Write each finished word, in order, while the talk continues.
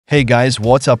Hey guys,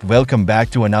 what's up? Welcome back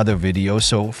to another video.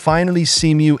 So finally,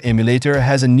 Cemu Emulator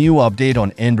has a new update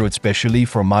on Android, especially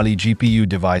for Mali GPU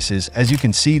devices. As you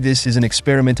can see, this is an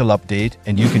experimental update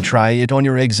and you can try it on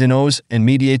your exynos and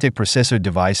Mediatek processor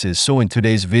devices. So in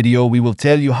today's video, we will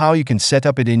tell you how you can set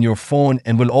up it in your phone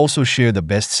and we'll also share the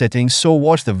best settings. So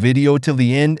watch the video till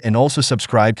the end and also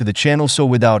subscribe to the channel. So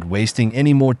without wasting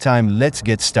any more time, let's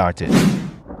get started.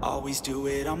 Always do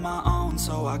it on my own,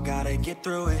 so I gotta get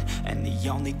through it. And the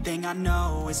only thing I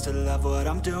know is to love what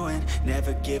I'm doing.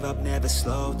 Never give up, never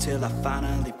slow, till I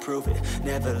finally prove it.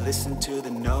 Never listen to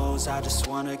the no's, I just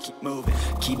wanna keep moving.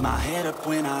 Keep my head up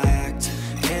when I act,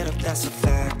 head up, that's a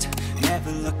fact.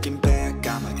 Never looking back,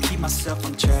 I'ma keep myself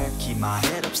on track. Keep my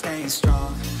head up, staying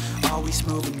strong, always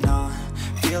moving on.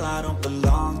 Feel I don't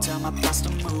belong, tell my thoughts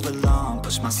to move along.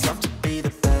 Push myself to be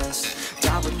the best,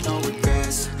 die with no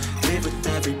regrets. Live with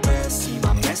every breath, see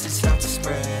my message start to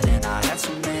spread. And I had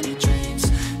so many dreams,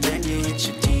 then you hit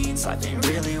your teens. Life ain't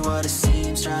really what it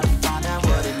seems, try to find out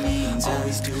what it means.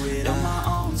 Always do it on my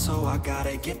own, so I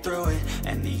gotta get through it.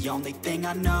 And the only thing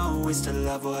I know is to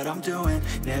love what I'm doing.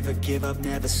 Never give up,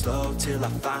 never slow, till I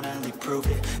finally prove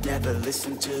it. Never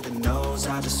listen to the no's,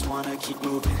 I just wanna keep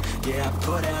moving. Yeah, I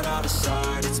put out all this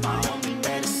art, it's my only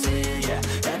medicine. Yeah,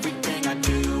 everything I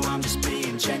do, I'm just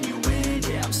being genuine.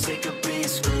 Yeah, I'm sick of being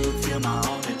screwed, feel my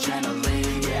own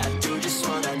adrenaline. Yeah, I do just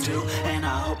what I do, and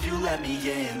I hope you let me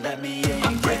in, let me in.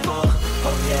 I'm grateful,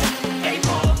 oh yeah,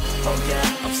 able, oh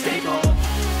yeah, I'm stable.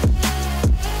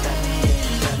 Let me in,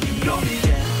 let me know me,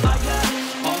 yeah, I got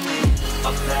only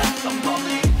a path, I'm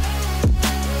lonely.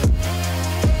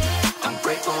 I'm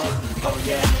grateful, oh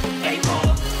yeah, able,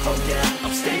 oh yeah,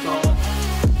 I'm stable.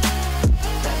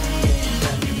 Let me in,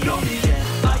 let me know me, yeah,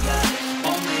 I got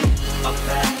only a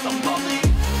path, I'm lonely.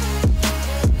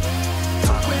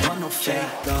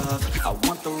 Fake love, I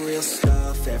want the real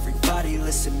stuff. Everybody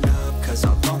listen up, cause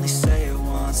I'll only say it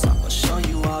once. I'm gonna show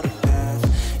you all the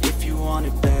path. If you want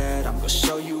it bad, I'm gonna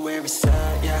show you where it's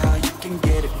at. Yeah, how you can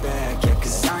get it back. Yeah,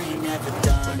 cause I ain't never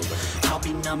done. I'll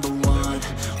be number one,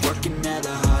 working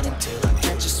hella hard until I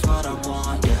get just what I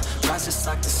want. Yeah, rise just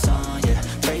like the sun, yeah,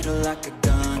 fatal like a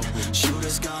gun.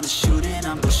 Shooters gonna shoot and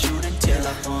I'm gonna shoot until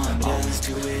I won. Always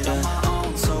do it on my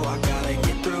own, so I gotta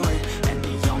get through it. And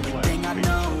the only thing I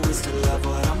know is to love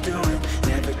what I'm doing.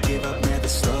 Never give up, never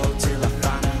slow, till I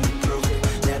finally prove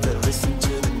it. Never listen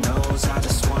to the no's, I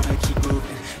just wanna keep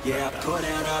moving. Yeah, I put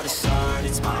out all this art,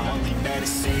 it's my only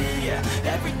medicine. Yeah,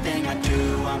 everything I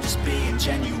do, I'm just being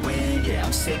genuine. Yeah,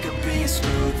 I'm sick of being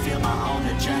screwed, feel my own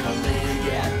adrenaline.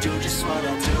 Yeah, I do just what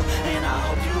I do, and I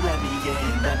hope you let me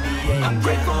in, let me in. I'm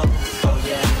grateful, oh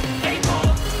yeah,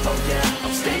 able, oh yeah,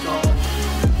 I'm stable.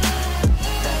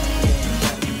 Let me in,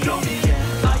 let me know me,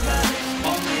 yeah, I got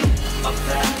only a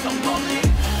path, I'm lonely.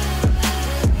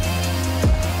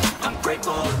 I'm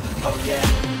grateful, oh yeah,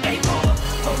 able,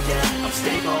 oh yeah, I'm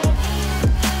stable.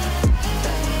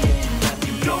 Let me in, let me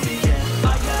know me, yeah,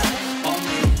 I got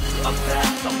only a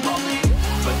path, I'm lonely.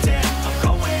 But then I'm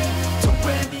going to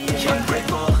win the end. I'm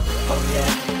grateful, oh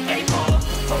yeah, able,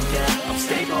 oh yeah, I'm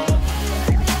stable.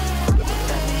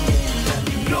 Let me in, let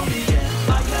me know me, yeah,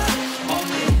 I got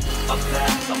only a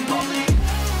path, I'm lonely.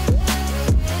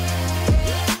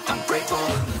 I'm grateful,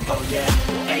 oh yeah,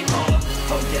 able,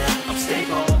 oh yeah, I'm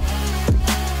stable.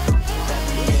 Let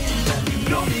me in, let me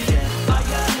know me, yeah, I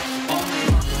got only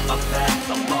a path,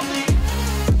 I'm lonely.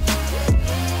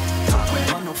 I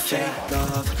want no fake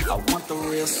love, I want the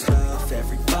real stuff.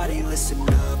 Everybody listen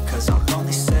up, cause I'll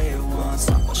only say it once.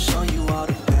 I'm gonna show you all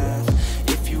the path.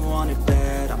 If you want it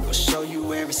bad, I'm gonna show you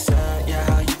where it's at. Yeah,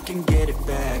 how you can get it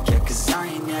back. Yeah, cause I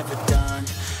ain't never done.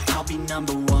 I'll be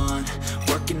number one,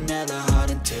 working hella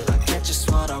hard until I get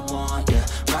just what I want. Yeah,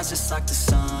 rise just like the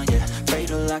sun, yeah,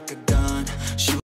 fatal like a gun.